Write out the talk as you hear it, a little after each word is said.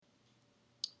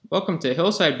Welcome to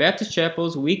Hillside Baptist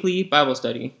Chapel's weekly Bible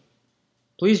study.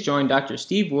 Please join Dr.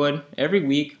 Steve Wood every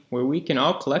week where we can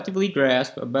all collectively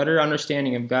grasp a better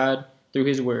understanding of God through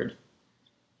His Word.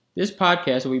 This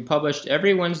podcast will be published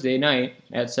every Wednesday night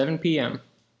at 7 p.m.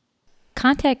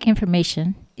 Contact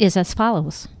information is as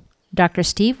follows. Dr.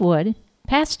 Steve Wood,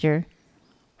 Pastor,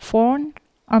 phone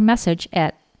or message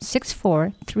at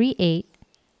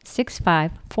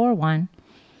 6438-6541,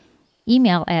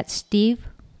 email at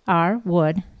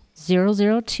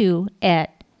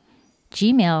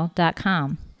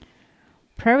steverwood002@gmail.com.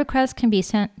 Prayer requests can be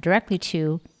sent directly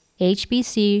to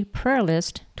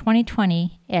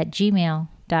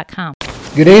hbcprayerlist2020@gmail.com.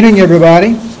 Good evening,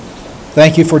 everybody.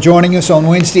 Thank you for joining us on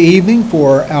Wednesday evening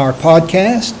for our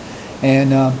podcast.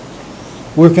 And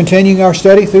we're continuing our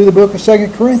study through the book of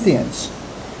 2 Corinthians.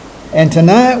 And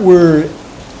tonight we're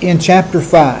in chapter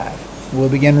 5. We'll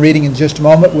begin reading in just a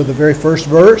moment with the very first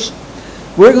verse.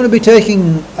 We're going to be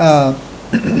taking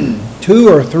 2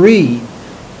 or 3,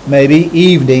 maybe,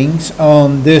 evenings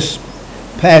on this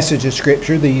passage of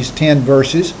Scripture, these 10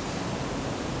 verses.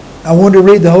 I want to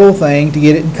read the whole thing to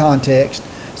get it in context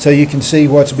so you can see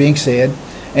what's being said.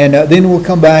 And then we'll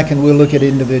come back and we'll look at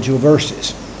individual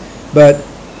verses. But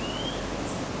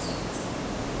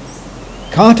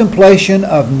Contemplation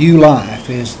of New Life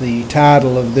is the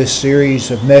title of this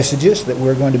series of messages that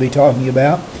we're going to be talking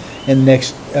about in the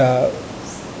next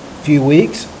few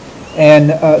weeks.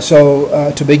 And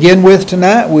so to begin with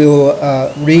tonight, we'll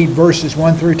read verses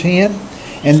 1 through 10,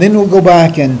 and then we'll go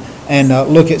back and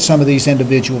look at some of these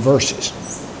individual verses.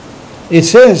 It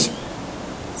says,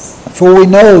 "For we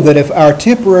know that if our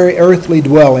temporary earthly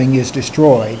dwelling is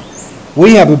destroyed,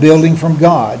 we have a building from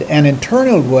God, an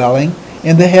eternal dwelling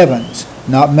in the heavens,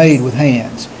 not made with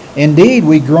hands. Indeed,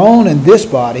 we groan in this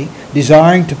body,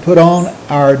 desiring to put on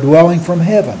our dwelling from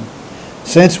heaven,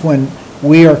 since when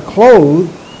we are clothed,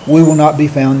 we will not be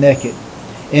found naked.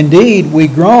 Indeed, we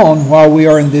groan while we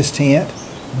are in this tent,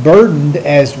 burdened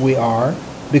as we are,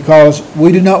 because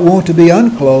we do not want to be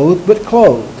unclothed, but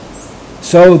clothed,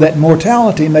 so that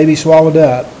mortality may be swallowed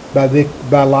up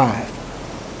by life.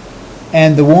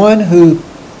 And the one who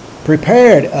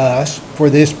prepared us for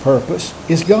this purpose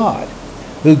is God,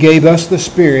 who gave us the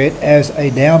Spirit as a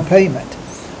down payment.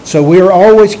 So we are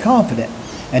always confident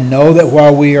and know that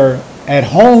while we are at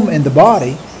home in the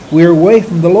body, we are away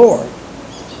from the Lord.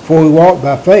 For we walk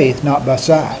by faith, not by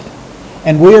sight.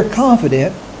 And we are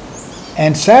confident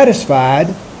and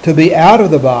satisfied to be out of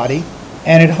the body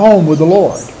and at home with the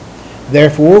Lord.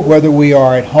 Therefore, whether we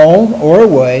are at home or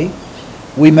away,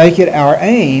 we make it our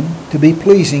aim to be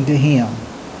pleasing to Him.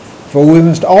 For we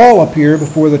must all appear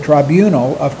before the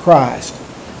tribunal of Christ,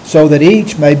 so that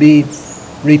each may be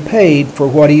repaid for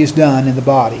what he has done in the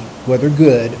body, whether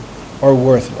good or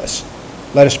worthless."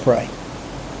 Let us pray.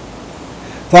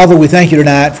 Father, we thank you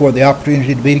tonight for the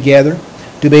opportunity to be together,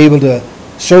 to be able to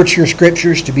search your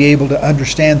Scriptures, to be able to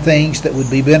understand things that would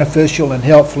be beneficial and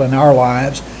helpful in our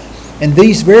lives. And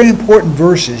these very important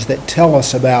verses that tell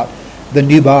us about the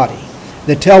new body,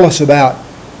 that tell us about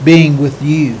being with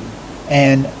you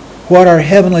and what our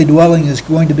heavenly dwelling is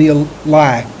going to be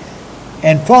like.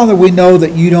 And Father, we know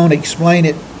that you don't explain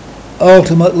it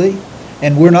ultimately,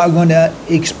 and we're not going to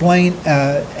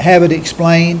have it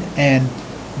explained and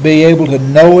be able to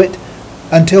know it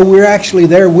until we're actually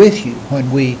there with you when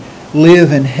we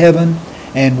live in heaven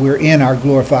and we're in our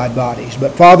glorified bodies.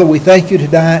 But Father, we thank you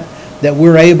tonight that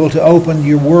we're able to open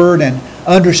your word and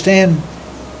understand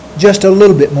just a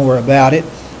little bit more about it,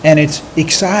 and it's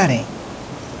exciting.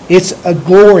 It's a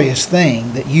glorious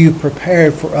thing that you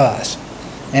prepared for us.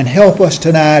 And help us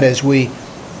tonight as we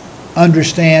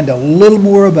understand a little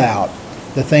more about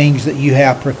the things that you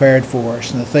have prepared for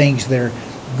us and the things that are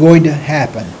going to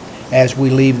happen as we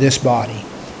leave this body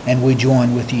and we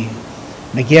join with you.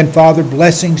 And again, Father,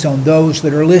 blessings on those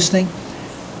that are listening.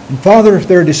 And Father, if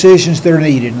there are decisions that are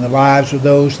needed in the lives of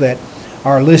those that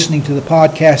are listening to the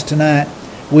podcast tonight,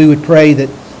 we would pray that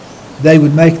they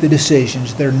would make the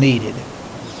decisions that are needed.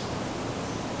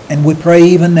 And we pray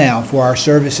even now for our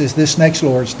services this next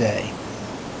Lord's Day.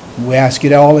 We ask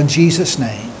it all in Jesus'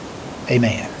 name.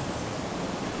 Amen.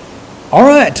 All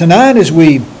right, tonight as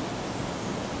we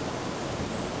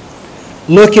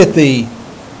look at the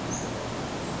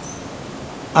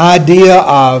idea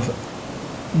of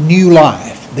new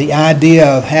life, the idea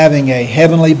of having a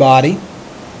heavenly body,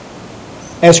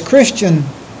 as Christian,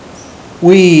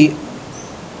 we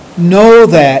know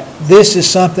that this is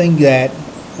something that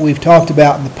we've talked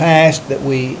about in the past, that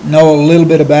we know a little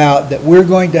bit about, that we're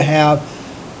going to have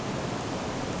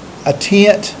a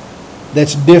tent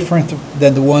that's different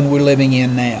than the one we're living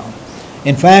in now.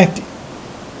 In fact,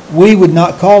 we would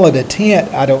not call it a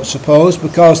tent, I don't suppose,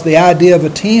 because the idea of a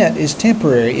tent is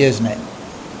temporary, isn't it?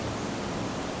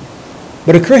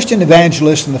 But a Christian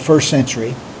evangelist in the first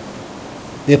century,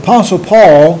 the Apostle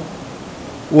Paul,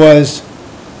 was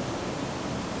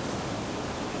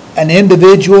an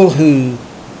individual who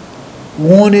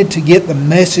wanted to get the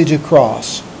message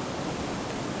across.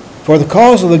 For the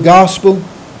cause of the gospel,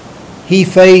 he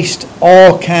faced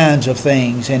all kinds of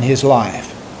things in his life.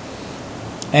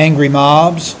 Angry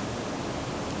mobs,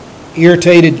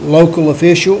 irritated local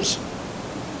officials,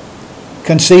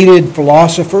 conceited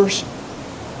philosophers.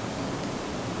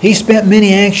 He spent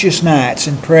many anxious nights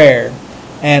in prayer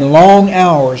and long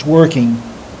hours working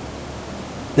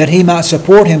that he might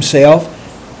support himself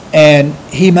and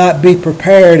he might be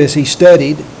prepared as he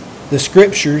studied the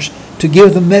Scriptures to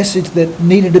give the message that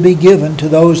needed to be given to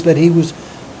those that he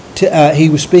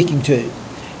was speaking to.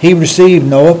 He received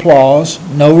no applause,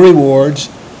 no rewards,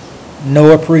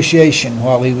 no appreciation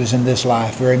while he was in this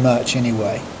life, very much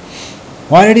anyway.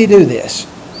 Why did he do this?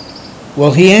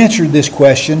 Well, he answered this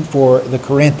question for the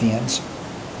Corinthians.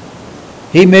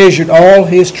 He measured all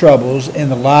his troubles in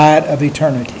the light of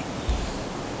eternity.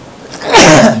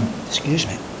 Excuse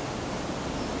me.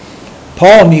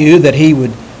 Paul knew that he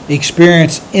would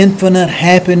experience infinite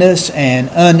happiness and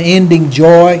unending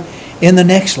joy in the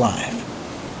next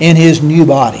life, in his new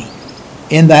body,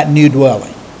 in that new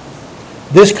dwelling.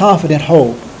 This confident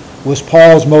hope was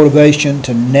Paul's motivation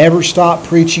to never stop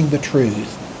preaching the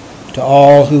truth to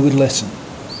all who would listen.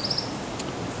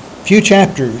 Few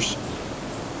chapters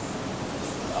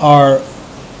are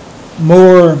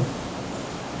more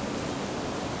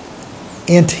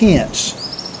intense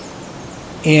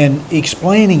in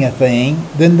explaining a thing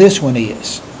than this one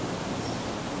is.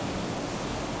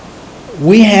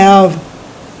 We have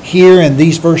here in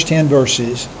these first 10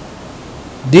 verses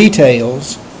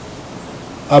details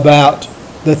about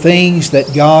the things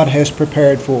that God has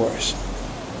prepared for us.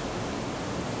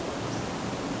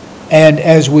 And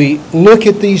as we look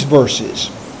at these verses,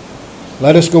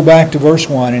 let us go back to verse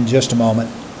 1 in just a moment.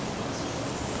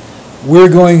 We're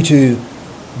going to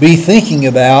be thinking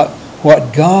about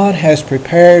what God has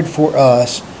prepared for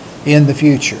us in the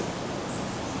future.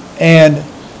 And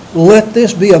let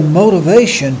this be a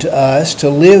motivation to us to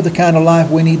live the kind of life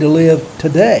we need to live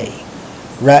today,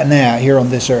 right now, here on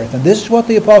this earth. And this is what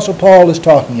the Apostle Paul is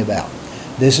talking about.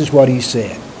 This is what he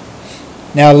said.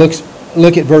 Now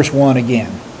look at verse 1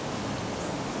 again.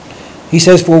 He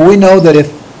says, "For we know that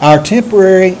if our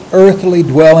temporary earthly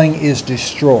dwelling is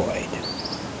destroyed."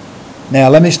 Now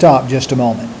let me stop just a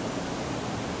moment.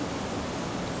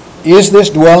 Is this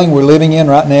dwelling we're living in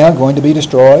right now going to be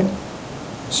destroyed?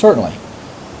 Certainly.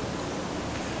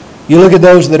 You look at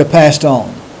those that have passed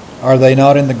on. Are they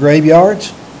not in the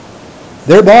graveyards?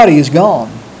 Their body is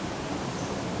gone.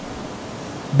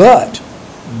 But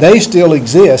they still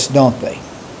exist, don't they?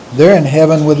 They're in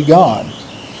heaven with God.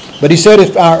 But he said,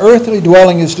 if our earthly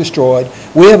dwelling is destroyed,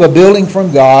 we have a building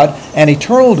from God, an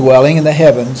eternal dwelling in the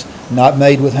heavens, not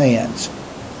made with hands.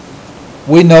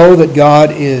 We know that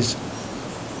God is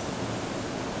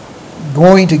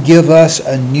going to give us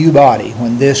a new body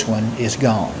when this one is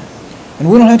gone. And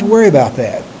we don't have to worry about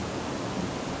that.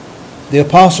 The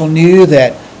apostle knew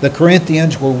that the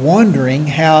Corinthians were wondering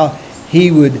how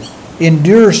he would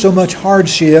endure so much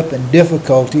hardship and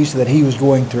difficulties that he was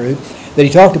going through, that he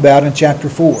talked about in chapter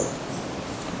 4.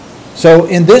 So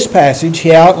in this passage,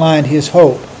 he outlined his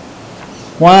hope,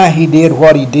 why he did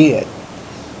what he did.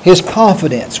 His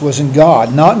confidence was in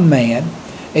God, not in man.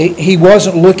 He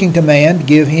wasn't looking to man to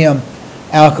give him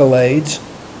accolades.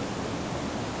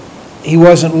 He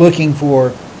wasn't looking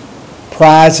for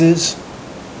prizes,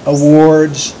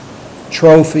 awards,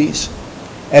 trophies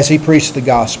as he preached the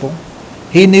gospel.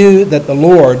 He knew that the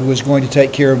Lord was going to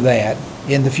take care of that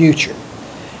in the future.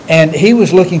 And he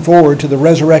was looking forward to the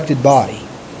resurrected body,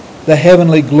 the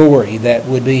heavenly glory that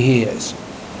would be his.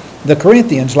 The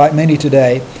Corinthians, like many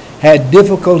today, had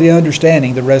difficulty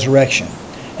understanding the resurrection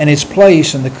and its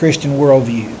place in the Christian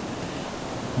worldview.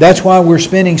 That's why we're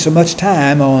spending so much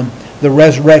time on the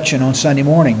resurrection on Sunday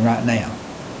morning right now.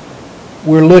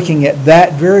 We're looking at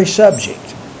that very subject.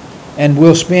 And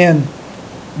we'll spend,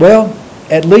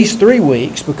 at least 3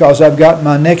 weeks, because I've got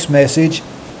my next message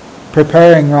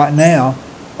preparing right now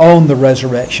on the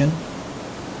resurrection.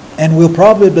 And we'll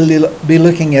probably be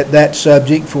looking at that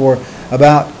subject for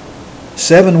about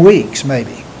 7 weeks,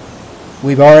 maybe.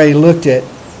 We've already looked at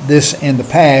this in the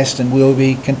past, and we'll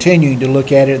be continuing to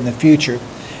look at it in the future.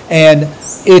 And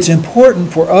it's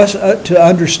important for us to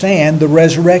understand the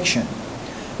resurrection.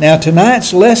 Now,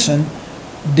 tonight's lesson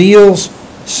deals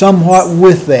somewhat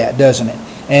with that, doesn't it?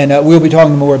 And we'll be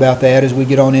talking more about that as we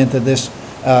get on into this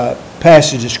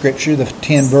passage of Scripture, the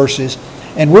 10 verses.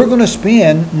 And we're going to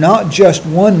spend not just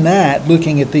one night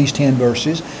looking at these 10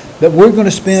 verses, but we're going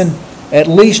to spend at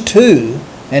least 2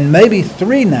 and maybe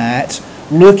 3 nights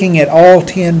looking at all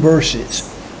 10 verses.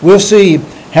 We'll see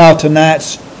how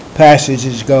tonight's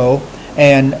passages go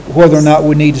and whether or not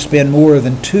we need to spend more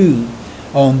than 2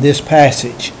 on this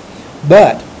passage.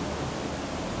 But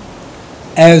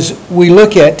as we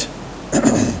look at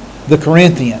the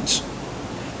Corinthians,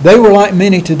 they were like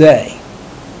many today.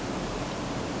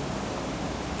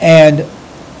 And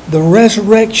the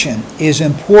resurrection is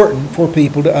important for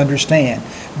people to understand.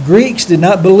 Greeks did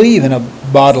not believe in a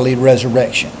bodily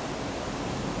resurrection.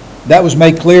 That was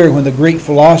made clear when the Greek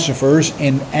philosophers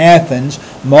in Athens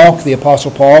mocked the Apostle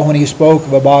Paul when he spoke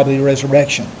of a bodily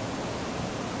resurrection.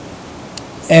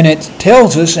 And it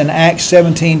tells us in Acts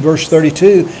 17, verse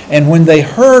 32, and when they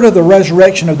heard of the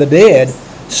resurrection of the dead,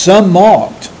 some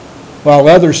mocked, while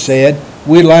others said,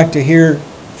 we'd like to hear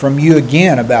from you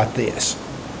again about this.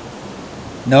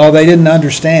 No, they didn't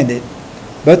understand it,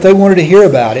 but they wanted to hear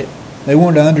about it. They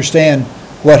wanted to understand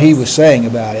what he was saying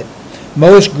about it.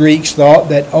 Most Greeks thought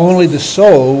that only the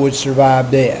soul would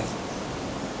survive death.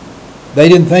 They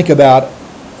didn't think about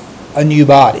a new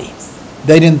body.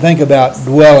 They didn't think about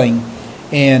dwelling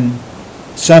in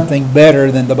something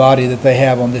better than the body that they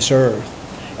have on this earth.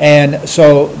 And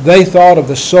so they thought of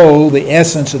the soul, the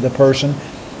essence of the person,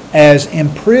 as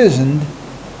imprisoned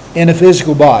in a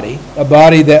physical body, a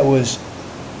body that was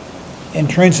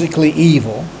intrinsically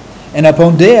evil, and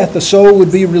upon death the soul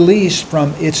would be released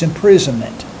from its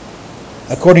imprisonment.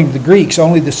 According to the Greeks,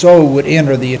 only the soul would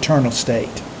enter the eternal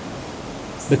state.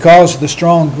 Because of the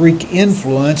strong Greek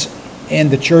influence in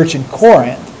the church in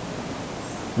Corinth,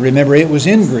 remember it was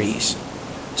in Greece,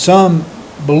 some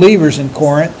believers in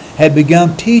Corinth had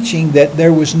begun teaching that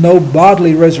there was no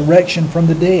bodily resurrection from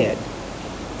the dead.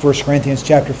 1 Corinthians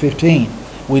chapter 15,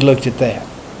 we looked at that.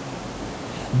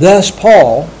 Thus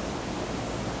Paul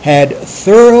had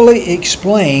thoroughly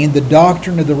explained the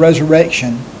doctrine of the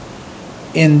resurrection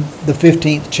in the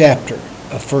 15th chapter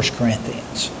of 1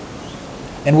 Corinthians.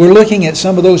 And we're looking at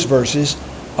some of those verses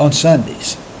on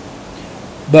Sundays.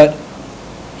 But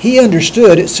he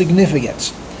understood its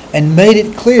significance and made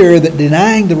it clear that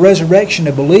denying the resurrection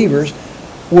of believers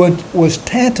was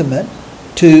tantamount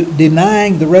to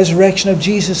denying the resurrection of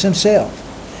Jesus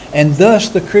himself, and thus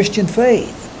the Christian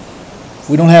faith.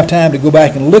 We don't have time to go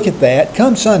back and look at that.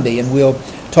 Come Sunday and we'll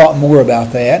talk more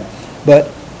about that. But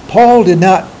Paul did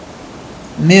not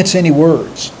mince any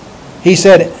words. He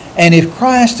said, and if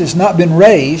Christ has not been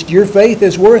raised, your faith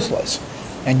is worthless,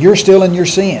 and you're still in your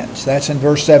sins. That's in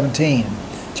verse 17,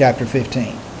 chapter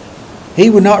 15. He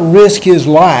would not risk his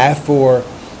life for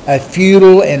a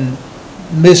futile and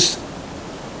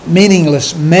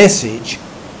meaningless message,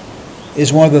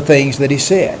 is one of the things that he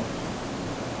said.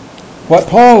 What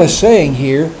Paul is saying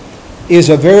here is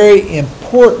a very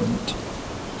important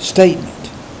statement.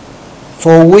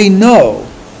 For we know,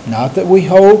 not that we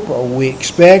hope or we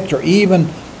expect or even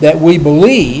that we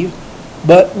believe,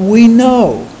 but we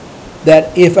know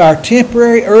that if our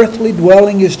temporary earthly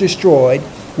dwelling is destroyed,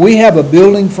 we have a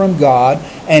building from God,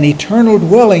 an eternal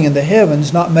dwelling in the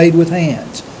heavens not made with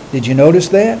hands. Did you notice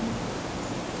that?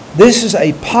 This is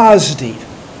a positive.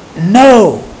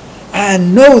 No, I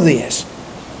know this.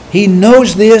 He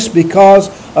knows this because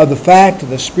of the fact of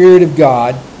the Spirit of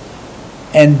God,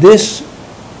 and this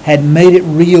had made it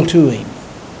real to him.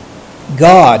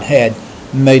 God had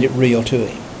made it real to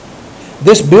him.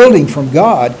 This building from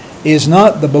God is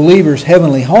not the believer's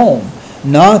heavenly home,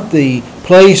 not the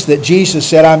place that Jesus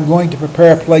said, I'm going to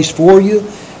prepare a place for you.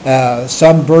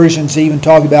 Some versions even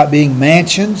talk about being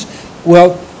mansions.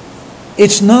 Well,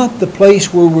 it's not the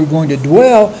place where we're going to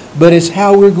dwell, but it's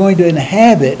how we're going to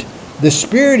inhabit. The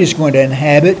Spirit is going to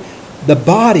inhabit the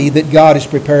body that God is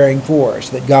preparing for us,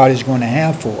 that God is going to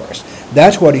have for us.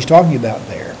 That's what he's talking about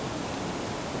there.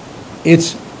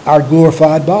 It's our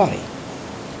glorified body.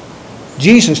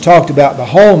 Jesus talked about the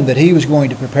home that he was going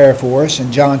to prepare for us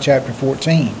in John chapter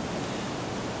 14.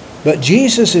 But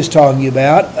Jesus is talking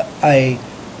about a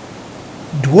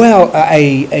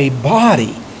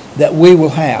body that we will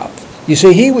have. You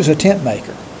see, he was a tent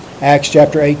maker. Acts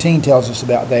chapter 18 tells us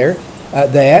about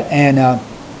that. And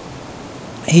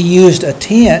he used a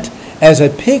tent as a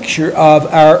picture of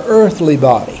our earthly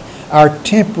body, our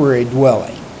temporary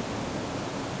dwelling.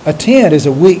 A tent is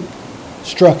a weak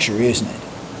structure, isn't it?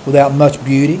 Without much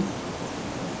beauty.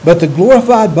 But the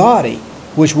glorified body,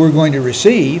 which we're going to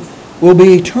receive, will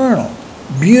be eternal,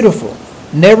 beautiful,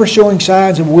 never showing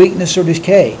signs of weakness or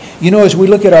decay. You know, as we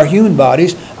look at our human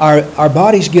bodies, our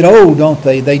bodies get old, don't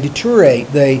they? They deteriorate.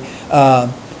 They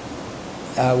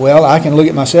well, I can look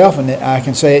at myself and I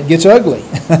can say it gets ugly.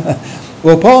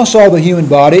 Well, Paul saw the human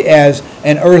body as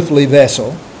an earthly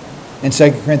vessel. In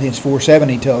 2 Corinthians 4:7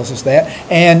 he tells us that,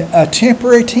 and a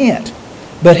temporary tent.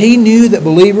 But he knew that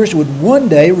believers would one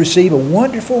day receive a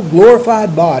wonderful,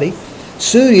 glorified body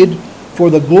suited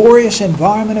for the glorious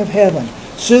environment of heaven,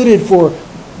 suited for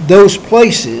those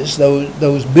places,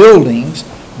 those buildings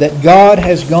that God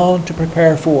has gone to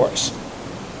prepare for us.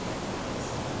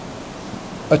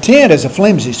 A tent is a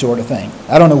flimsy sort of thing.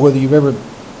 I don't know whether you've ever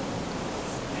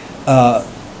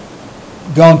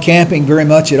gone camping very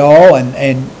much at all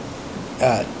and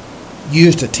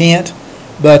used a tent,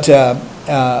 but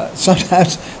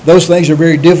sometimes those things are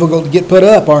very difficult to get put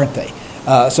up, aren't they?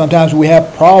 Sometimes we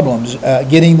have problems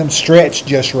getting them stretched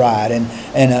just right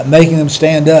and making them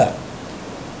stand up.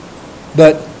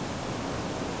 But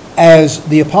as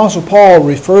the Apostle Paul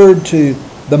referred to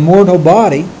the mortal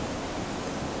body,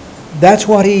 that's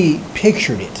what he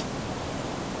pictured it,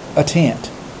 a tent,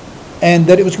 and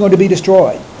that it was going to be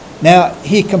destroyed. Now,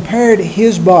 he compared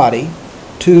his body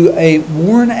to a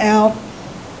worn-out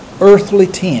earthly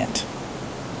tent,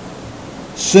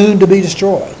 soon to be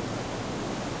destroyed.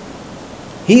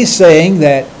 He's saying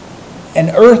that an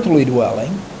earthly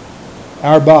dwelling,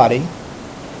 our body,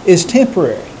 is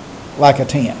temporary, like a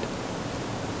tent.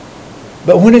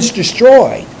 But when it's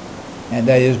destroyed, and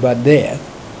that is by death,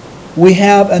 we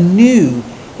have a new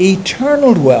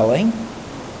eternal dwelling,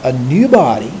 a new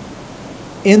body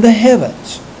in the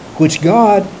heavens, which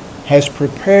God has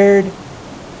prepared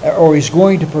or is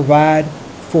going to provide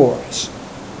for us.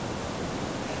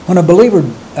 When a believer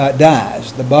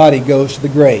dies, the body goes to the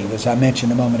grave, as I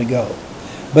mentioned a moment ago.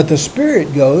 But the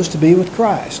spirit goes to be with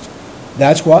Christ.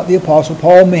 That's what the Apostle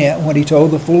Paul meant when he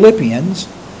told the Philippians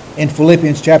in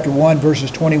Philippians chapter 1,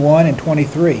 verses 21 and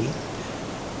 23,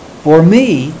 "For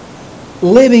me,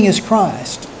 living is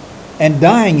Christ, and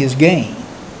dying is gain.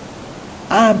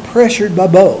 I'm pressured by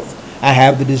both. I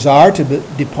have the desire to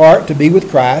depart to be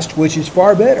with Christ, which is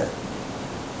far better."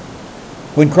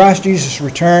 When Christ Jesus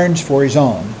returns for his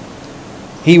own,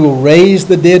 he will raise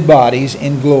the dead bodies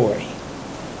in glory.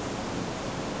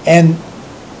 And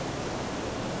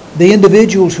the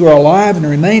individuals who are alive and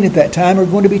remain at that time are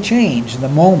going to be changed in the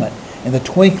moment, in the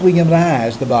twinkling of an eye,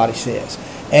 as the body says.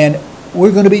 And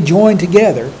we're going to be joined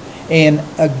together in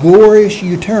a glorious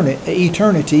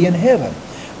eternity in heaven.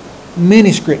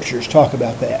 Many scriptures talk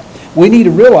about that. We need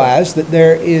to realize that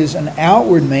there is an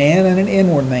outward man and an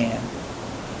inward man.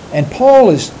 And Paul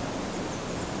is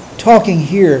talking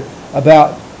here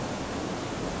about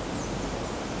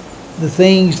the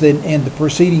things that in the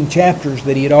preceding chapters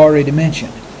that he had already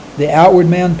mentioned. The outward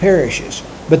man perishes,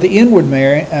 but the inward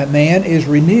man is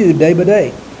renewed day by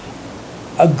day.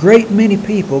 A great many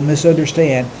people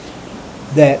misunderstand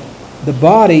that the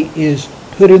body is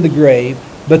put in the grave,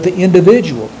 but the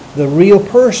individual, the real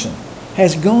person,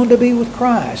 has gone to be with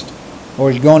Christ, or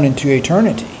has gone into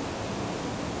eternity.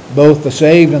 Both the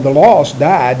saved and the lost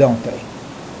die, don't they?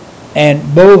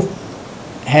 And both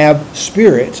have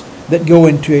spirits that go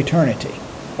into eternity.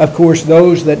 Of course,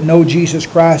 those that know Jesus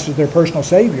Christ as their personal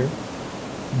Savior,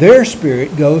 their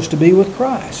spirit goes to be with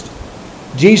Christ.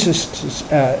 Jesus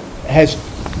has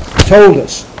told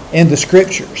us in the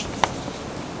Scriptures,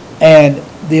 and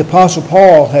the Apostle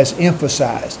Paul has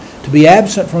emphasized, to be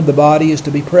absent from the body is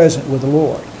to be present with the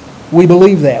Lord. We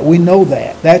believe that. We know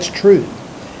that. That's true.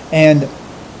 And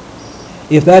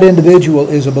if that individual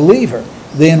is a believer,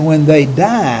 then when they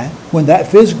die, when that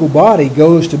physical body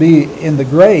goes to be in the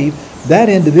grave, that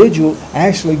individual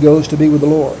actually goes to be with the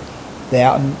Lord. The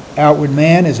outward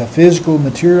man is a physical,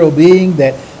 material being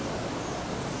that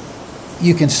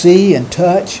you can see and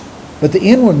touch, but the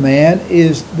inward man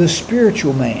is the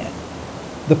spiritual man,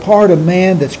 the part of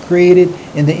man that's created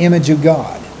in the image of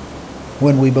God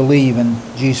when we believe in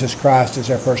Jesus Christ as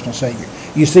our personal Savior.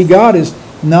 You see, God is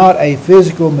not a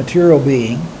physical, material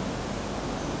being,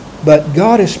 but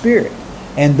God is spirit,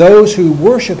 and those who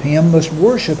worship him must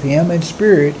worship him in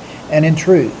spirit and in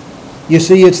truth. You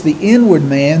see, it's the inward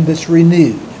man that's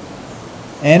renewed,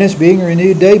 and it's being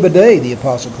renewed day by day, the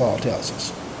Apostle Paul tells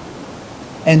us.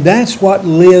 And that's what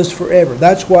lives forever.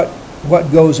 That's what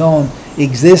goes on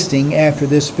existing after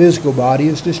this physical body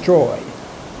is destroyed.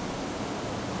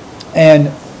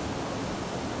 And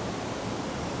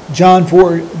John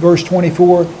 4, verse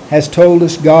 24 has told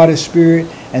us God is spirit,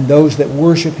 and those that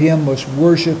worship him must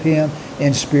worship him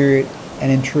in spirit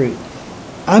and in truth.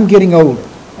 I'm getting older,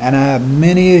 and I have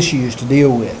many issues to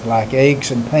deal with, like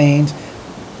aches and pains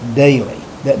daily,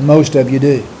 that most of you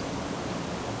do.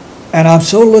 And I'm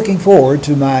so looking forward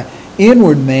to my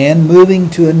inward man moving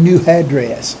to a new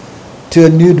address, to a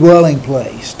new dwelling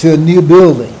place, to a new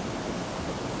building.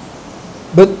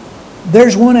 But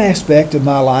there's one aspect of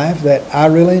my life that I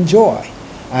really enjoy.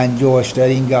 I enjoy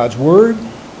studying God's Word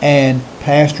and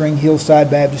pastoring Hillside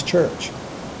Baptist Church.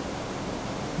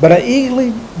 But I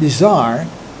eagerly desire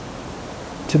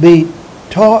to be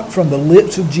taught from the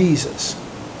lips of Jesus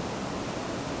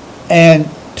and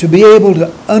to be able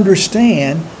to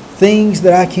understand things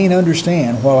that I can't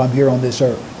understand while I'm here on this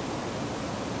earth.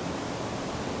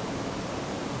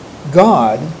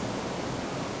 God,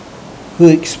 who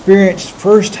experienced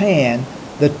firsthand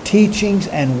the teachings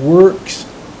and works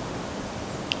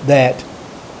that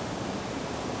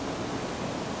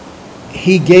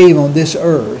He gave on this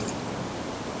earth,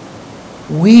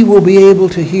 we will be able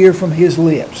to hear from His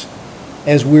lips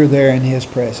as we're there in His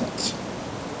presence.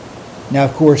 Now,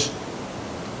 of course,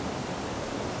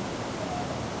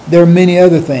 there are many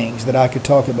other things that I could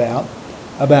talk about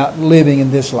living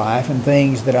in this life and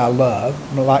things that I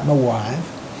love, like my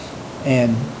wife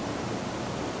and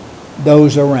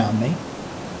those around me,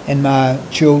 and my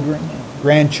children, and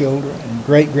grandchildren, and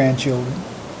great-grandchildren.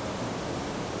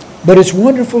 But it's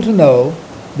wonderful to know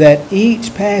that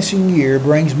each passing year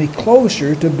brings me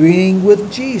closer to being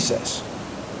with Jesus.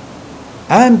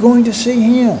 I'm going to see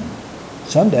Him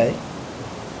someday.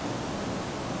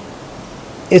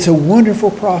 It's a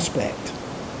wonderful prospect.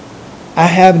 I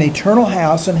have an eternal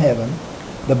house in heaven.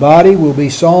 The body will be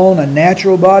sown a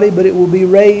natural body, but it will be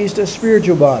raised a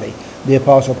spiritual body, the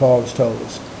Apostle Paul has told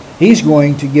us. He's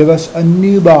going to give us a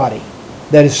new body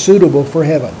that is suitable for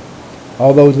heaven.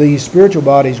 Although these spiritual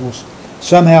bodies will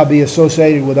somehow be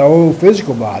associated with our old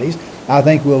physical bodies, I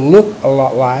think we'll look a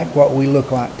lot like what we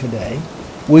look like today.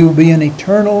 We will be an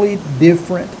eternally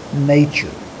different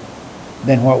nature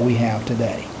than what we have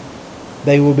today.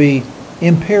 They will be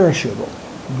imperishable,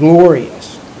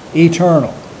 glorious,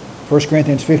 eternal. 1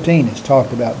 Corinthians 15 has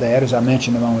talked about that, as I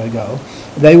mentioned a moment ago.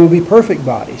 They will be perfect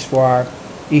bodies for our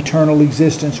eternal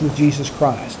existence with Jesus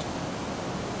Christ.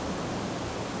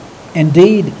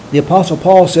 Indeed, the Apostle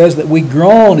Paul says that we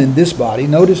groan in this body.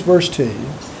 Notice verse 2.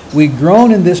 We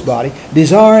groan in this body,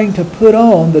 desiring to put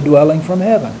on the dwelling from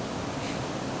heaven.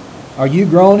 Are you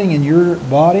groaning in your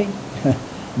body?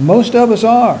 Most of us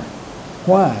are.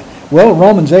 Why? Well,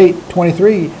 Romans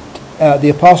 8:23, the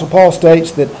Apostle Paul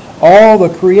states that all the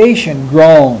creation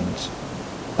groans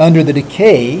under the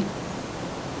decay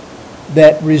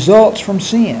that results from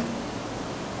sin.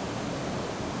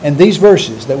 And these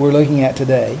verses that we're looking at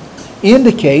today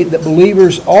indicate that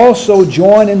believers also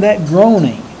join in that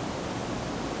groaning.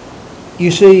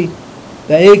 You see,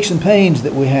 the aches and pains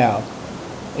that we have,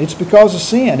 it's because of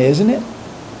sin, isn't it?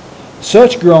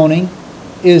 Such groaning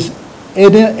is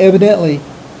evidently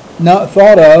not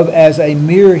thought of as a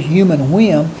mere human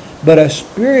whim, but a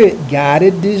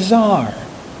Spirit-guided desire.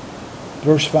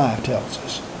 Verse 5 tells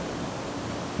us.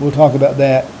 We'll talk about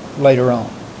that later on.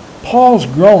 Paul's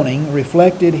groaning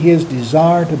reflected his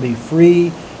desire to be free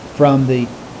from the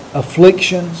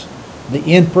afflictions, the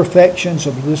imperfections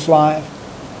of this life,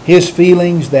 his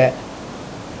feelings that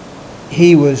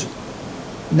he had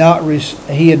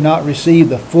not received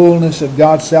the fullness of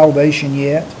God's salvation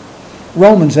yet.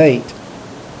 Romans 8,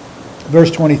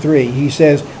 verse 23, he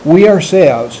says, we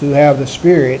ourselves who have the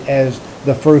Spirit as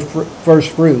the first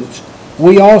fruits,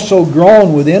 we also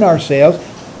groan within ourselves,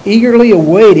 eagerly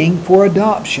awaiting for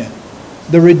adoption,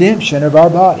 the redemption of our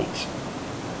bodies.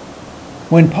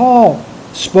 When Paul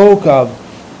spoke of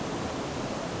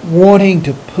wanting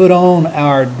to put on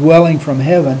our dwelling from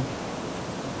heaven,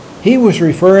 he was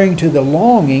referring to the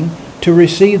longing to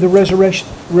receive the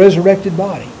resurrected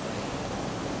body.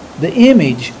 The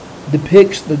image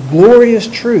depicts the glorious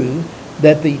truth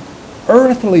that the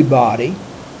earthly body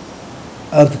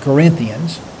of the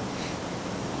Corinthians,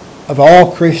 of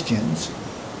all Christians,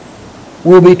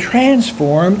 will be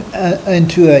transformed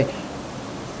into an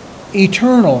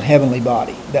eternal heavenly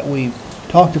body that we've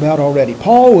talked about already.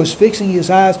 Paul was fixing his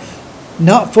eyes,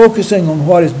 not focusing on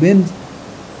what has been,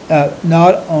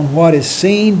 not on what is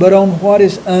seen, but on what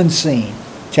is unseen.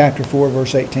 Chapter 4,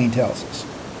 verse 18 tells us.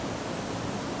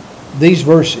 These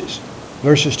verses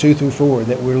 2 through 4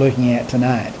 that we're looking at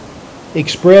tonight,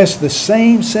 express the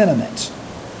same sentiments.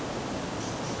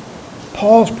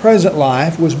 Paul's present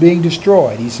life was being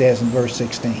destroyed, he says in verse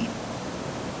 16.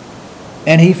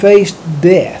 And he faced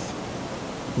death,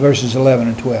 verses 11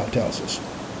 and 12 tells us.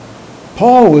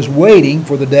 Paul was waiting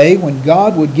for the day when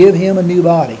God would give him a new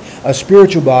body, a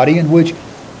spiritual body in which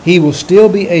he will still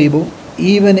be able,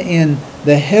 even in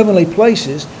the heavenly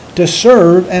places, to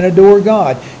serve and adore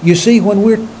God. You see, when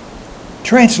we're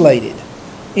translated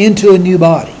into a new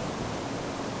body,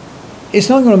 it's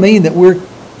not going to mean that we're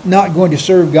not going to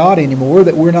serve God anymore,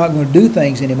 that we're not going to do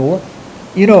things anymore.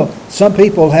 You know, some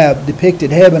people have depicted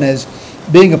heaven as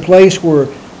being a place where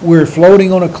we're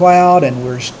floating on a cloud and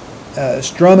we're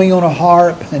strumming on a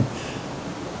harp and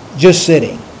just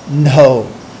sitting.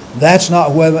 No, that's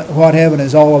not what heaven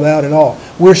is all about at all.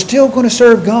 We're still going to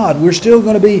serve God. We're still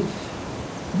going to be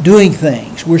doing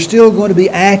things. We're still going to be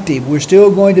active. We're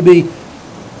still going to be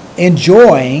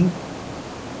enjoying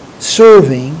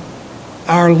serving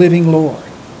our living Lord.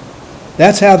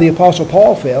 That's how the Apostle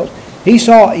Paul felt. He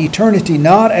saw eternity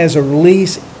not as a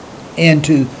release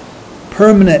into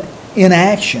permanent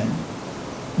inaction,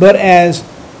 but as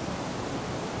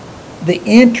the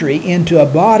entry into a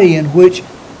body in which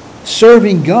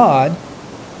serving God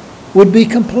would be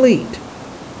complete,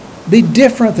 be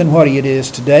different than what it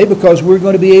is today, because we're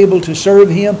going to be able to serve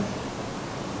Him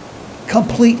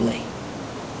completely.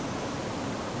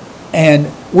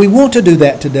 And we want to do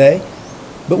that today,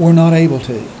 but we're not able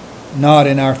to, not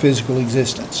in our physical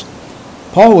existence.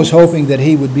 Paul was hoping that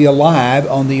he would be alive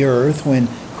on the earth when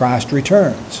Christ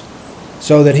returns,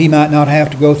 so that he might not have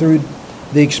to go through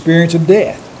the experience of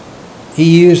death.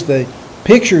 He used the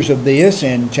pictures of this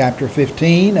in chapter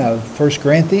 15 of 1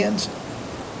 Corinthians,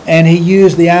 and he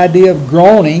used the idea of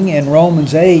groaning in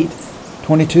Romans 8,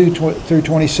 22 through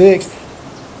 26.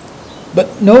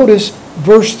 But notice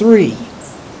verse 3.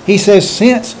 He says,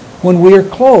 since when we are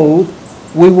clothed,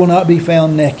 we will not be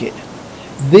found naked.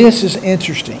 This is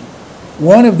interesting.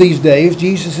 One of these days,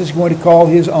 Jesus is going to call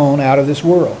His own out of this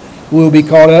world. We'll be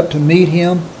caught up to meet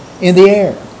Him in the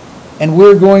air. And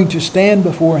we're going to stand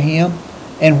before Him.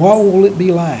 And what will it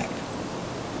be like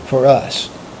for us?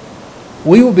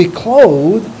 We will be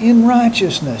clothed in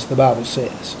righteousness, the Bible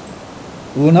says.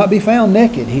 We will not be found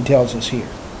naked, He tells us here.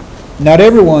 Not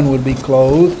everyone would be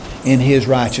clothed in His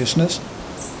righteousness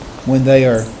when they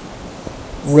are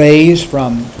raised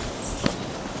from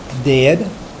dead.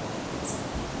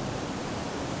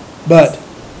 But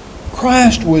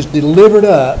Christ was delivered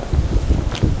up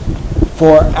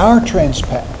for our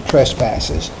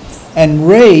trespasses and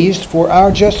raised for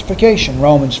our justification,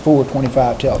 Romans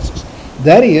 4:25 tells us.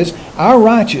 That is, our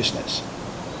righteousness.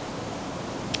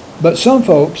 But some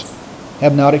folks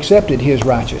have not accepted His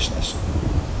righteousness.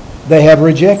 They have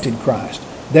rejected Christ.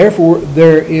 Therefore,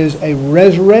 there is a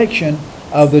resurrection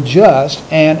of the just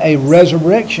and a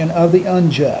resurrection of the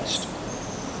unjust.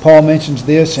 Paul mentions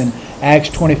this in Acts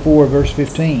 24, verse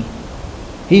 15.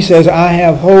 He says, I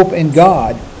have hope in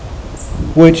God,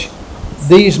 which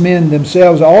these men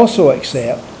themselves also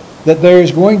accept, that there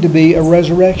is going to be a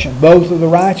resurrection, both of the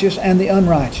righteous and the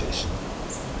unrighteous.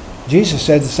 Jesus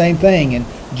said the same thing in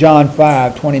John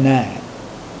 5:29.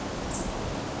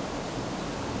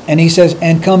 And He says,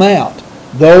 and come out,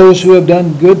 those who have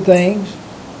done good things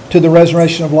to the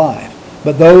resurrection of life,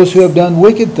 but those who have done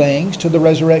wicked things to the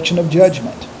resurrection of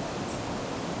judgment.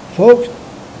 Folks,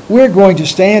 we're going to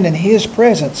stand in His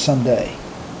presence someday.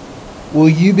 Will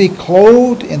you be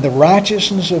clothed in the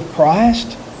righteousness of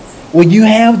Christ? Will you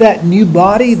have that new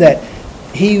body that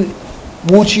He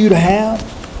wants you to have?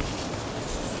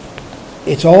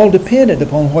 It's all dependent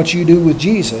upon what you do with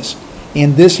Jesus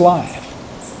in this life.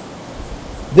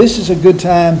 This is a good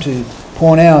time to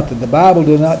point out that the Bible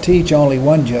does not teach only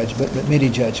one judgment, but many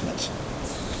judgments.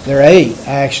 There are 8,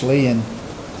 actually, in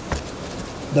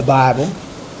the Bible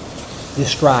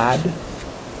described.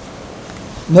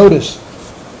 Notice,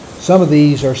 some of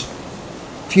these are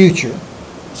future.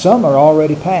 Some are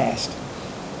already past.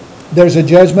 There's a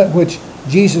judgment which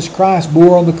Jesus Christ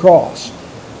bore on the cross.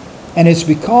 And it's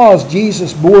because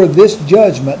Jesus bore this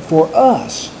judgment for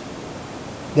us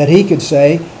that He could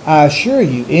say, I assure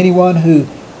you, anyone who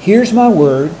hears my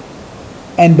word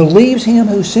and believes Him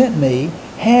who sent me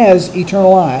has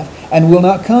eternal life and will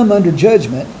not come under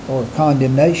judgment or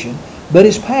condemnation, but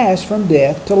is passed from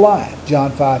death to life.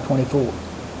 John 5:24.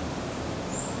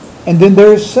 And then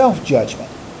there is self-judgment.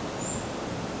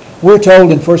 We're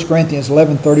told in 1 Corinthians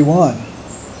 11:31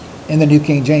 in the New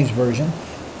King James Version,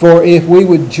 for if we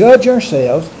would judge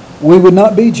ourselves, we would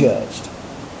not be judged.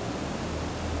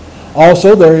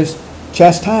 Also, there is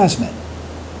chastisement.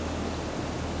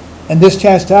 And this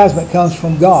chastisement comes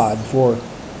from God for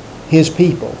His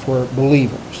people, for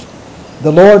believers.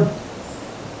 The Lord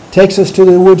takes us to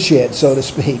the woodshed, so to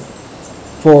speak.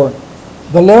 For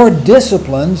the Lord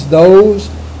disciplines the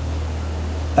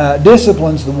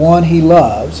one He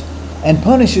loves and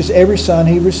punishes every son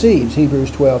He receives,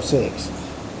 Hebrews 12:6.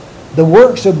 The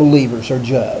works of believers are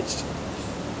judged,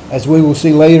 as we will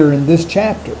see later in this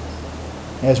chapter,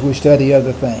 as we study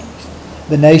other things.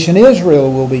 The nation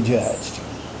Israel will be judged.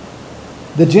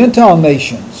 The Gentile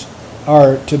nations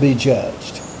are to be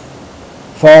judged.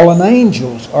 Fallen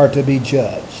angels are to be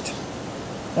judged.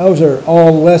 Those are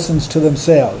all lessons to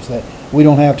themselves that we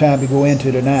don't have time to go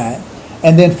into tonight.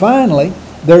 And then finally,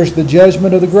 there's the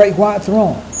judgment of the great white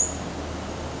throne.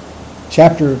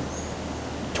 Chapter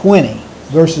 20,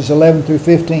 verses 11 through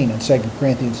 15 in 2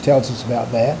 Corinthians tells us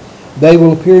about that. They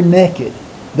will appear naked.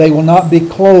 They will not be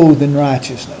clothed in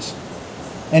righteousness.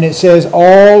 And it says,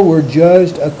 all were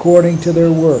judged according to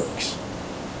their works.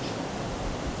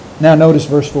 Now notice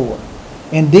verse 4.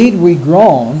 Indeed we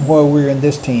groan while we're in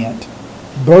this tent,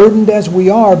 burdened as we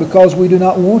are, because we do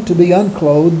not want to be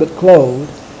unclothed, but clothed,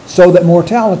 so that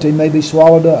mortality may be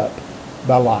swallowed up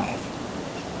by life.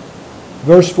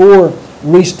 Verse 4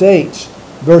 restates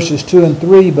verses 2 and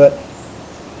 3, but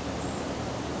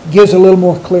gives a little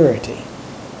more clarity,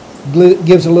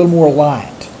 gives a little more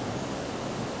light.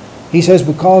 He says,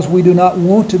 because we do not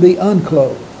want to be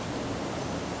unclothed.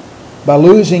 By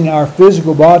losing our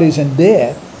physical bodies in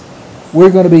death, we're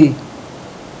going to be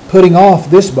putting off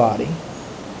this body,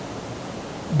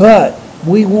 but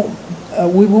we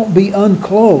won't be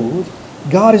unclothed.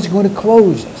 God is going to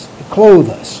clothe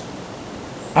us.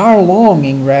 Our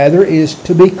longing, rather, is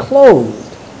to be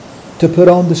clothed, to put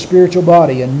on the spiritual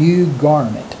body a new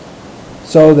garment,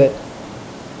 so that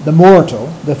the mortal,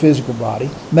 the physical body,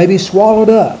 may be swallowed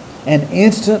up and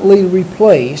instantly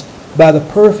replaced by the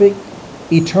perfect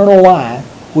eternal life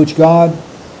which God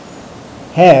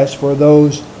has for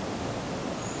those,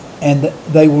 and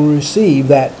they will receive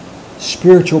that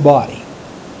spiritual body.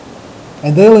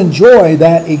 And they'll enjoy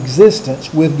that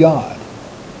existence with God.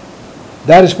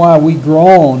 That is why we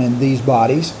groan in these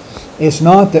bodies. It's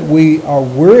not that we are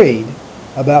worried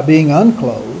about being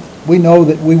unclothed. We know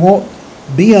that we won't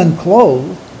be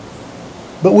unclothed,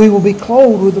 but we will be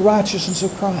clothed with the righteousness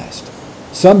of Christ.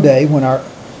 Someday, when our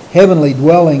heavenly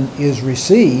dwelling is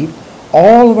received,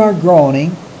 all of our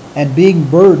groaning and being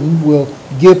burdened will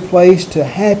give place to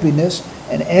happiness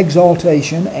and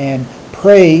exaltation and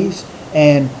praise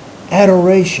and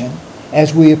adoration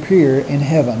as we appear in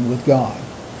heaven with God.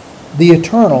 The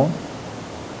eternal,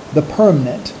 the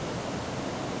permanent,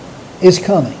 is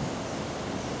coming.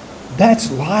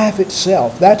 That's life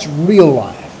itself. That's real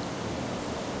life.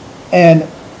 And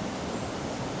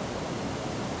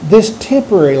this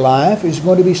temporary life is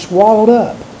going to be swallowed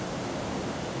up.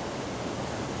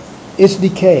 It's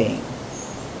decaying.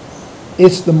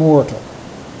 It's the mortal.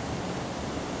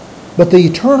 But the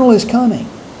eternal is coming.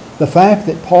 The fact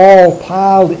that Paul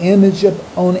piled image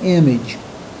on image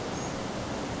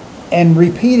and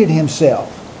repeated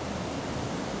himself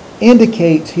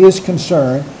indicates his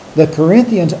concern. The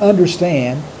Corinthians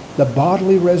understand the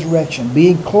bodily resurrection,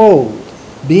 being clothed,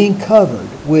 being covered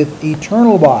with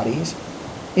eternal bodies,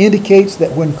 indicates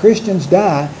that when Christians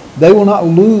die, they will not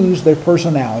lose their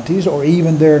personalities or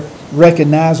even their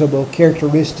recognizable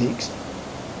characteristics.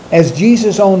 As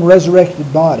Jesus' own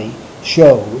resurrected body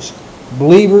shows,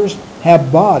 believers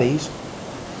have bodies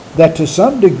that to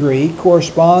some degree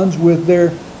corresponds with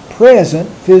their present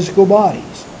physical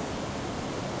bodies.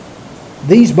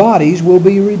 These bodies will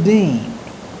be redeemed,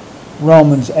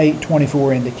 Romans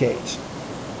 8:24 indicates.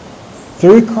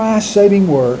 Through Christ's saving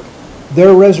work,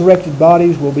 their resurrected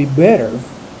bodies will be better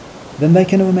than they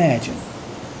can imagine.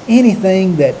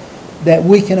 Anything that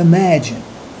we can imagine,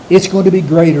 it's going to be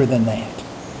greater than that.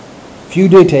 Few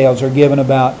details are given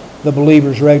about the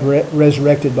believers'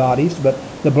 resurrected bodies, but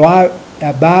the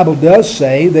Bible does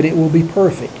say that it will be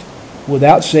perfect,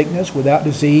 without sickness, without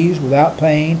disease, without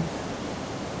pain.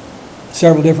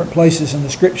 Several different places in the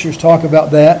Scriptures talk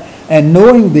about that, and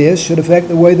knowing this should affect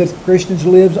the way that Christians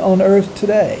live on earth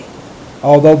today.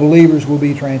 Although believers will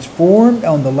be transformed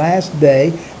on the last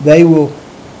day, they will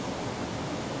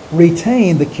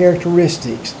retain the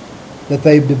characteristics that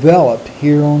they've developed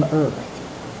here on earth.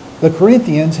 The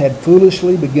Corinthians had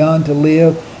foolishly begun to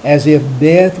live as if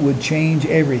death would change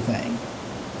everything.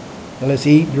 Let's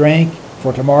eat, drink,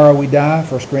 for tomorrow we die,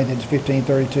 1 Corinthians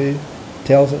 15:32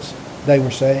 tells us they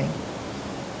were saying.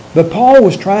 But Paul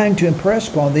was trying to impress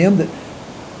upon them that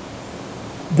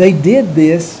they did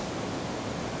this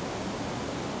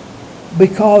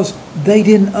because they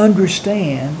didn't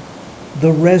understand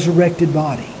the resurrected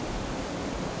body.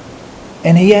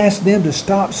 And he asked them to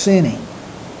stop sinning.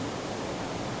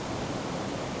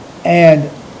 And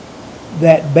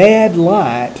that bad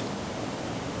light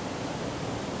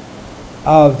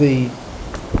of the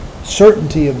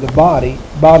certainty of the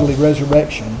bodily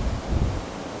resurrection,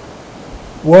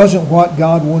 wasn't what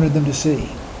God wanted them to see.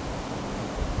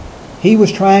 He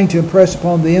was trying to impress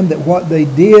upon them that what they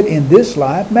did in this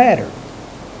life mattered.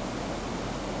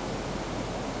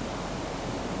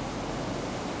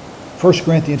 1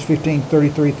 Corinthians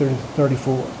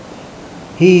 15:33-34.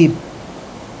 He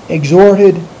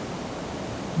exhorted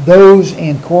those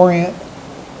in Corinth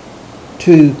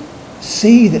to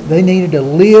see that they needed to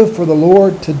live for the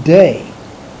Lord today.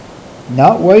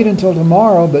 Not wait until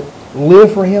tomorrow, but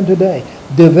live for Him today.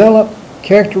 Develop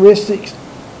characteristics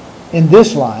in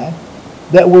this life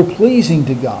that were pleasing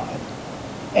to God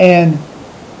and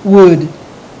would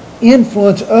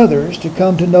influence others to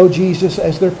come to know Jesus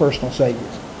as their personal Savior.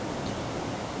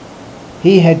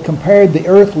 He had compared the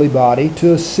earthly body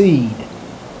to a seed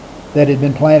that had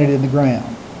been planted in the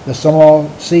ground. The small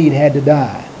seed had to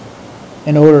die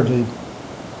in order to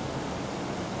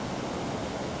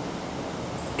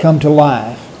come to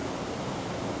life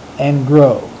and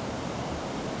grow.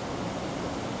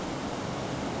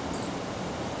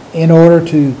 In order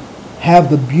to have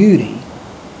the beauty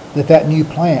that that new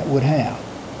plant would have.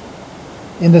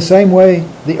 In the same way,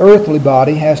 the earthly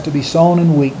body has to be sown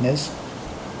in weakness,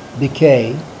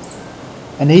 decay,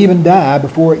 and even die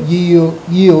before it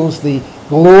yields the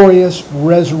glorious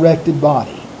resurrected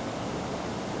body.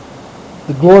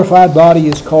 The glorified body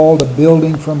is called a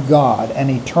building from God, an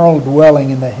eternal dwelling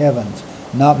in the heavens,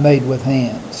 not made with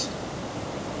hands.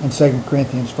 In 2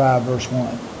 Corinthians 5 verse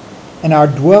 1. And our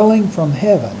dwelling from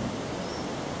heaven,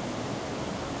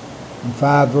 in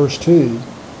 5 verse 2,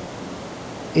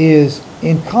 is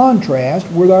in contrast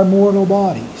with our mortal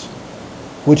bodies,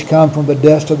 which come from the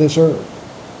dust of this earth.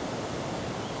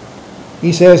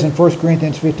 He says in 1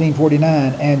 Corinthians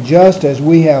 15:49, and just as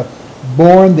we have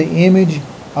borne the image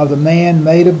of the man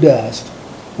made of dust,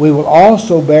 we will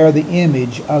also bear the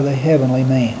image of the heavenly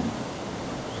man.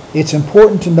 It's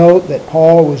important to note that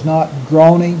Paul was not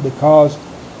groaning because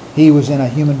he was in a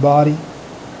human body,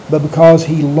 but because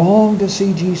he longed to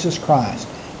see Jesus Christ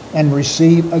and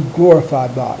receive a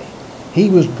glorified body. He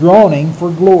was groaning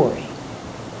for glory.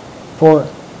 For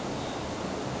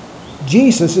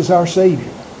Jesus is our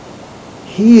Savior.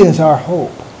 He is our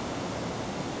hope.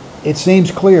 It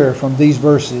seems clear from these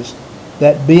verses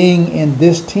that being in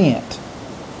this tent,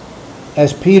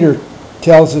 as Peter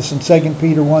tells us in 2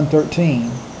 Peter 1:13,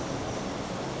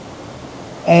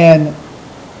 and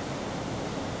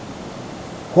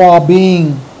while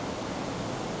being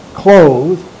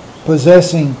clothed,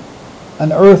 possessing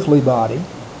an earthly body,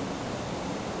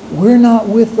 we're not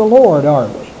with the Lord, are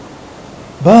we?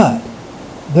 But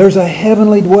there's a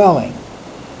heavenly dwelling,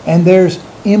 and there's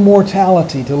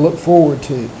immortality to look forward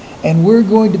to. And we're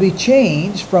going to be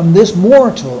changed from this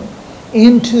mortal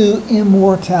into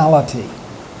immortality.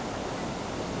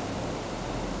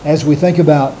 As we think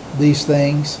about these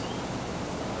things,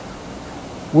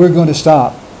 we're going to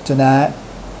stop tonight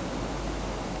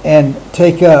and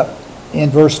take up in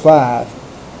verse 5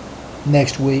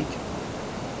 next week.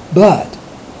 But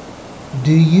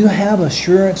do you have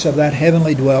assurance of that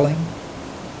heavenly dwelling?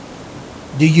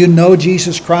 Do you know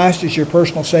Jesus Christ as your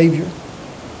personal Savior?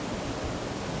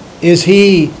 Is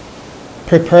He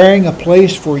preparing a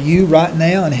place for you right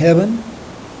now in heaven?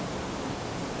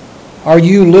 Are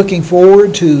you looking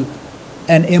forward to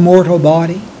an immortal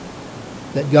body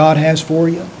that God has for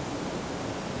you?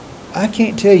 I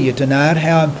can't tell you tonight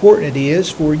how important it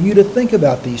is for you to think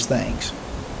about these things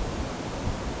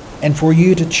and for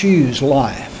you to choose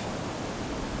life.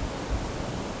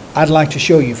 I'd like to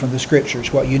show you from the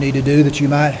Scriptures what you need to do that you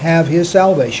might have His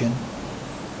salvation.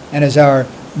 And as our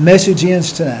message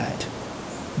ends tonight,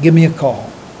 give me a call.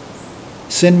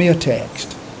 Send me a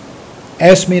text.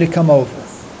 Ask me to come over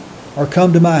or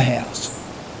come to my house.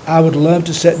 I would love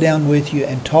to sit down with you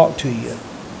and talk to you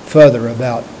further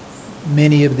about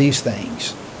many of these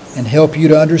things and help you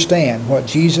to understand what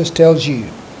Jesus tells you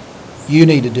you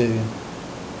need to do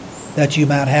that you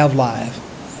might have life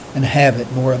and have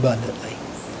it more abundantly.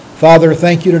 Father,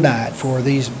 thank you tonight for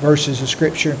these verses of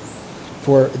Scripture,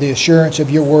 for the assurance of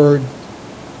your word.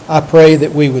 I pray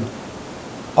that we would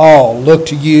all look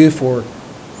to you for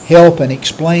help in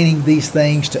explaining these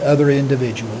things to other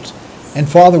individuals. And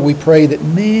Father, we pray that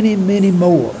many, many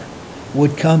more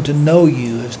would come to know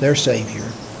you as their Savior,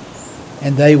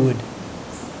 and they would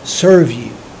serve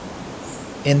you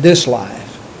in this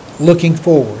life, looking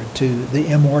forward to the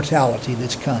immortality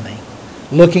that's coming,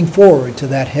 looking forward to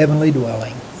that heavenly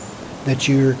dwelling that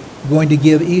you're going to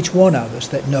give each one of us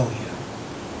that know you.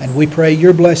 And we pray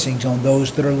your blessings on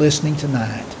those that are listening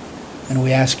tonight. And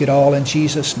we ask it all in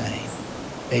Jesus' name.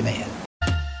 Amen.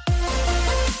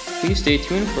 Please stay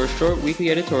tuned for a short weekly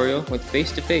editorial with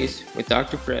Face to Face with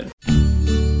Dr. Fred.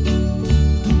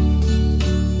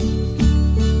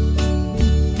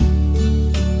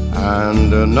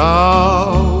 And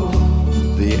now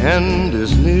the end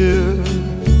is near,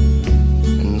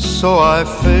 and so I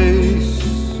face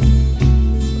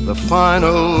the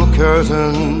final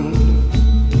curtain.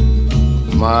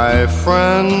 My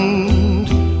friend,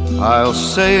 I'll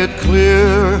say it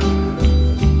clear,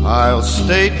 I'll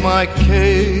state my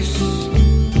case,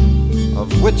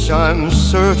 of which I'm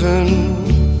certain.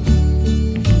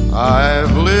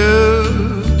 I've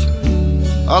lived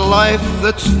a life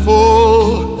that's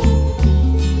full.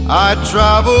 I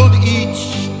traveled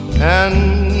each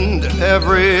and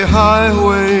every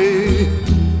highway,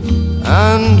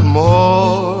 and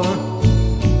more,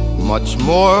 much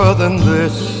more than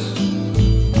this,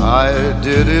 I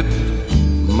did it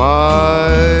my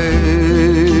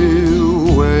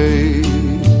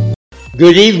way.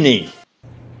 Good evening.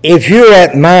 If you're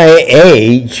at my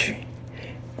age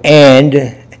and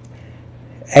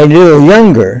a little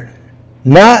younger,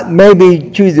 not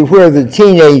maybe to where the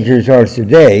teenagers are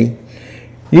today,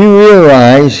 you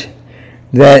realize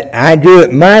that I do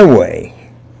it my way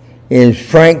is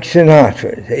Frank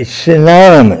Sinatra. It's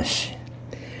synonymous.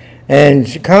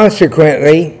 And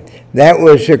consequently, that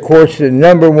was, of course, the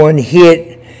number one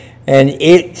hit, and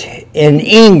it, in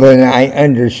England, I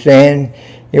understand,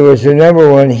 it was the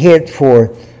number one hit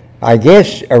for, I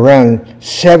guess, around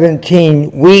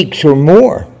 17 weeks or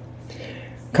more.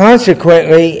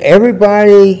 Consequently,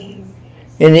 everybody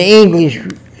in the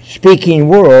English-speaking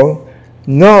world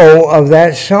know of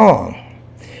that song.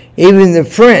 Even the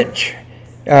French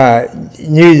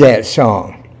knew that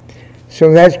song.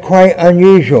 So that's quite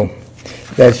unusual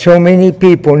that so many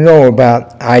people know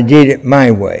about I Did It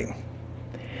My Way.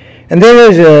 And then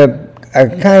there's a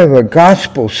kind of a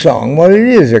gospel song. Well, it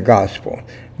is a gospel,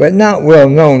 but not well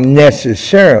known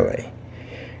necessarily.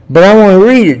 But I want to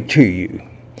read it to you.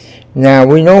 Now,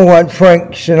 we know what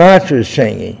Frank Sinatra is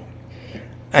singing,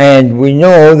 and we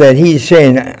know that he's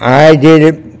saying, I did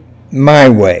it my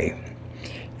way.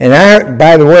 And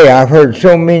by the way, I've heard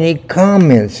so many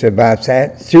comments about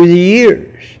that through the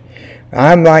years.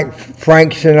 I'm like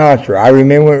Frank Sinatra. I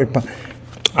remember,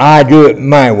 I do it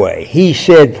my way. He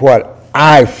said what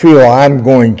I feel I'm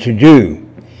going to do,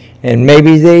 and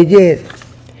maybe they did.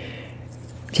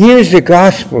 Here's the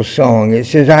gospel song. It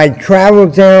says, I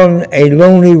traveled down a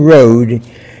lonely road,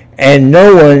 and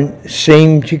no one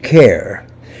seemed to care.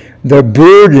 The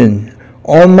burden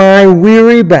on my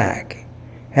weary back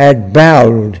had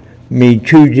bowed me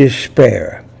to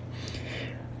despair.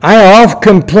 I oft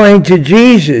complained to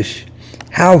Jesus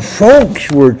how folks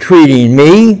were treating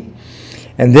me,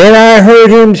 and then I heard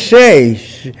him say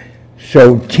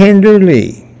so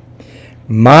tenderly,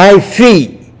 my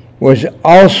feet was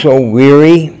also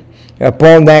weary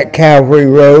upon that Calvary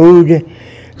road.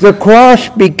 The cross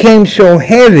became so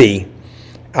heavy,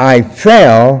 I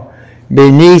fell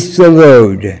beneath the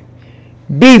load.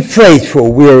 Be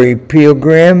faithful, weary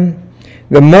pilgrim.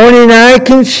 The morning I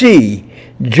can see.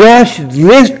 Just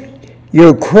lift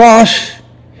your cross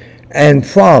and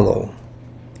follow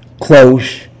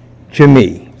close to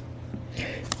me.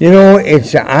 You know,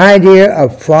 it's the idea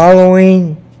of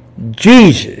following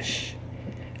Jesus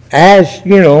as,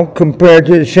 compared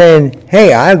to saying,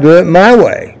 hey, I'll do it my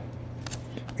way.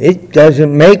 It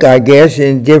doesn't make, I guess,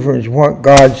 any difference what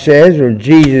God says or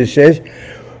Jesus says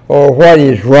or what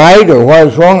is right or what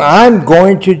is wrong. I'm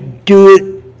going to do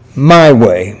it my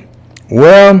way.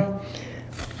 Well,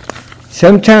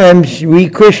 sometimes we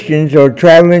Christians are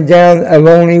traveling down a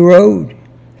lonely road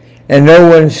and no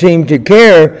one seems to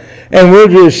care, and we'll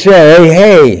just say,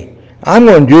 hey, I'm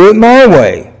going to do it my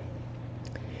way.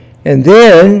 And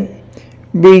then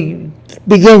we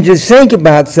begin to think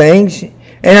about things,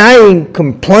 and I even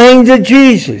complain to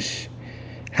Jesus.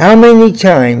 How many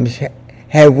times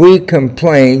have we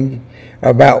complained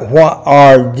about what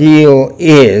our deal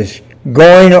is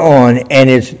going on, and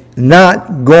it's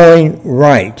not going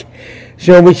right?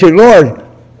 So we say, Lord,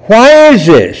 why is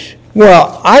this?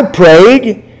 Well, I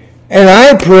prayed, and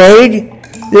I prayed.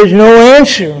 There's no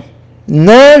answer.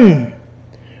 None.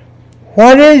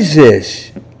 What is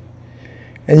this?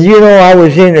 And I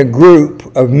was in a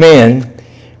group of men,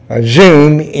 a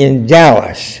Zoom in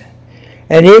Dallas,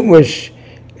 and it was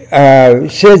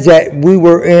said that we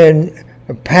were in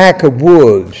a pack of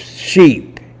wolves,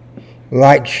 sheep,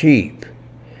 like sheep.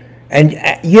 And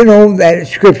that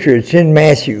scripture, it's in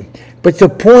Matthew. But the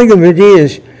point of it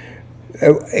is,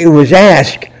 it was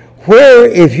asked, where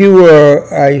if you were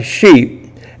a sheep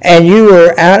and you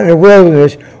were out in the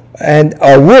wilderness and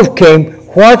a wolf came,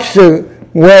 what's the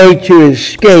way to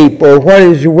escape, or what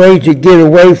is the way to get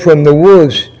away from the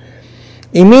wolves?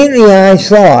 Immediately I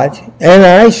thought, and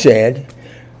I said,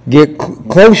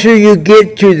 closer you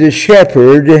get to the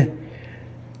shepherd,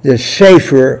 the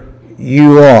safer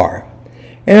you are.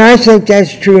 And I think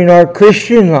that's true in our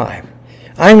Christian life.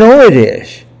 I know it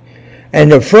is.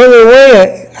 And the further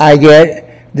away I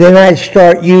get, then I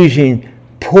start using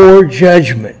poor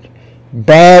judgment,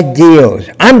 bad deals.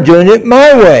 I'm doing it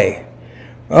my way.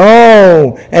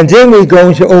 Oh, and then we go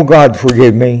and say, oh, God,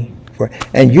 forgive me.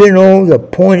 And you know, the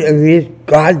point of it is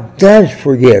God does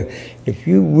forgive. If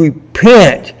you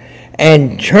repent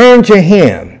and turn to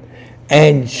Him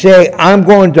and say, I'm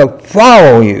going to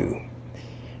follow you.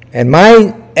 At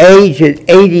my age at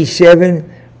 87,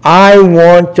 I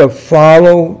want to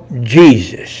follow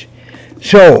Jesus.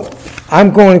 So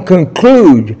I'm going to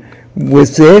conclude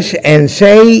with this and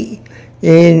say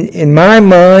in my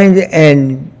mind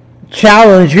and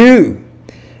challenge you,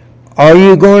 are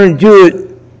you going to do it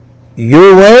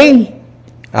your way?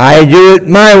 I do it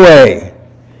my way.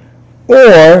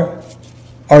 Or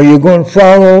are you going to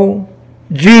follow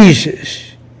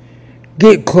Jesus?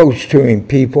 Get close to Him,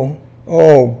 people.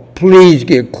 Oh, please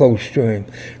get close to Him.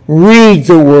 Read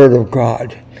the Word of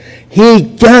God. He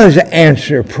does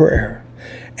answer prayer.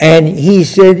 And He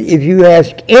said, if you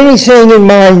ask anything in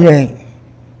my name,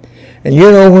 and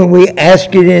you know when we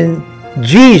ask it in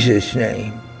Jesus'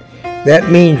 name, that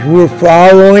means we're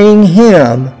following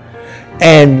Him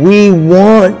and we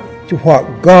want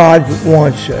what God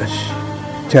wants us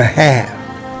to have.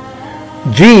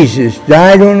 Jesus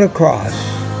died on the cross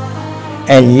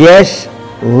and yes,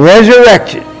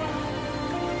 resurrected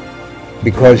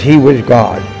because He was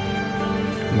God.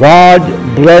 God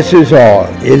bless us all.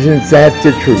 Isn't that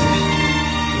the truth?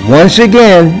 Once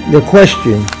again, the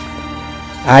question,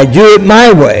 I do it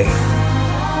my way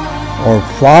or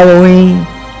following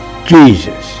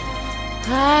Jesus?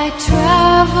 I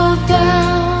traveled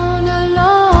down a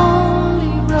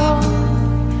lonely road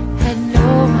and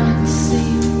no one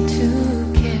seemed to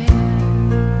care.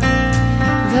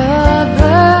 The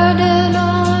burden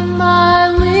on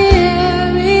my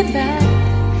weary back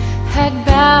had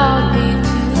bowed me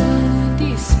to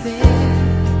despair.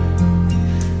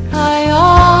 I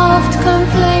oft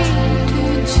complained to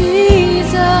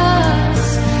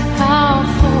Jesus how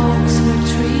folks were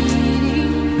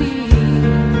treating me.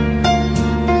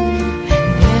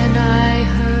 And then I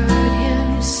heard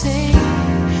Him say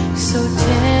so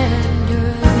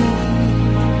tenderly,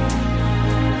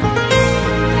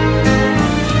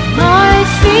 my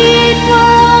feet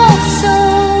were also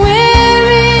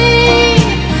weary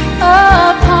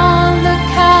upon the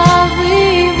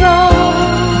Calvary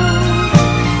road.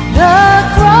 The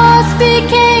cross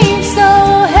became so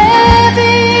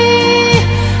heavy,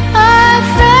 I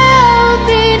fell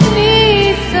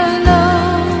beneath the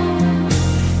load.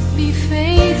 Be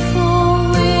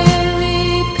faithful,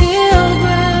 weary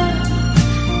pilgrim,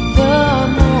 the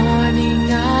morning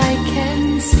I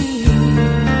can see.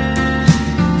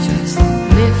 Just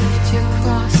lift your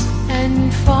cross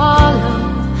and follow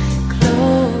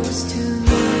close to me.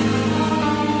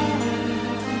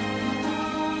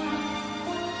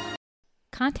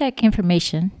 Contact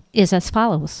information is as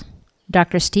follows.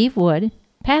 Dr. Steve Wood,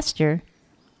 Pastor,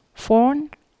 phone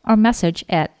or message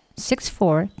at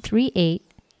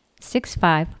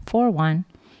 6438-6541,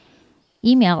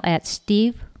 email at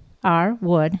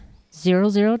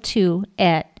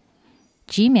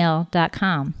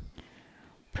steverwood002@gmail.com.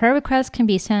 Prayer requests can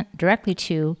be sent directly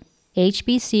to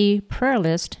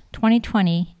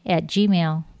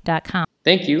hbcprayerlist2020@gmail.com.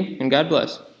 Thank you, and God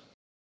bless.